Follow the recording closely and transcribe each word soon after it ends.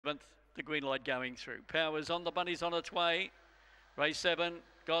The green light going through. Power's on, the bunny's on its way. Race 7,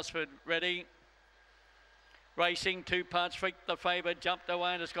 Gosford ready. Racing, 2 Parts Freak, the favourite, jumped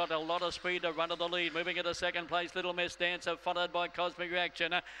away and has got a lot of speed to run to the lead. Moving into second place, Little Miss Dancer, followed by Cosmic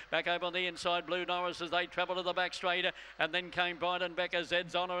Reaction. Back over on the inside, Blue Norris as they travel to the back straight. And then came Bryden Becker,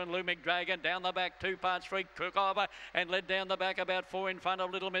 Zed's Honour and Lumic Dragon. Down the back, 2 Parts Freak, took over and led down the back about 4 in front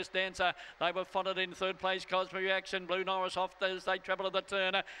of Little Miss Dancer. They were followed in third place, Cosmic Reaction, Blue Norris off as they travel to the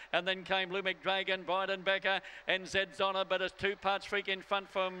turn. And then came Lumic Dragon, Bryden Becker and Zed's Honour. But it's 2 Parts Freak in front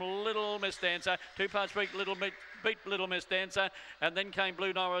from Little Miss Dancer. 2 Parts Freak, beat Little Miss Dancer, and then came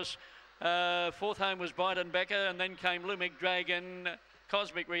Blue Norris. Fourth home was Bryden Becker, and then came Lumic Dragon,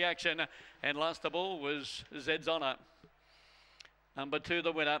 Cosmic Reaction, and last of all was Zed's Honour. Number 2,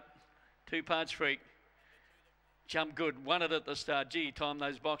 the winner, 2 Parts Freak. Jumped good, won it at the start. Gee, timed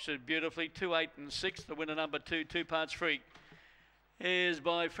those boxes beautifully. 2, 8 and 6. The winner, number 2, 2 Parts Freak, is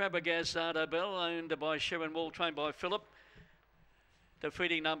by Fabregas Ardabell, owned by Sharon Wall, trained by Philip.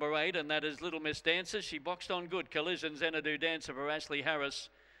 Defeating number 8, and that is Little Miss Dancer. She boxed on good. Collision, Xanadu Dancer for Ashley Harris.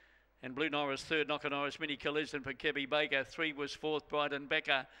 And Blue Norris third, Knocker Norris Mini Collision for Kebby Baker. 3 was fourth, Bryden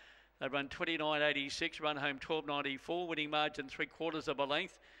Becker. They run 29.86, run home 12.94, winning margin 3/4 of a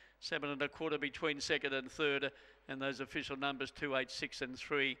length. 7 1/4 between second and third. And those official numbers 2, 8, 6 and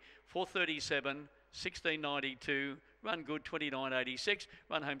 3. 4:37, 16.92, run good 29.86,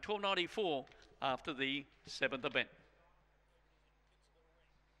 run home 12.94 after the 7th event.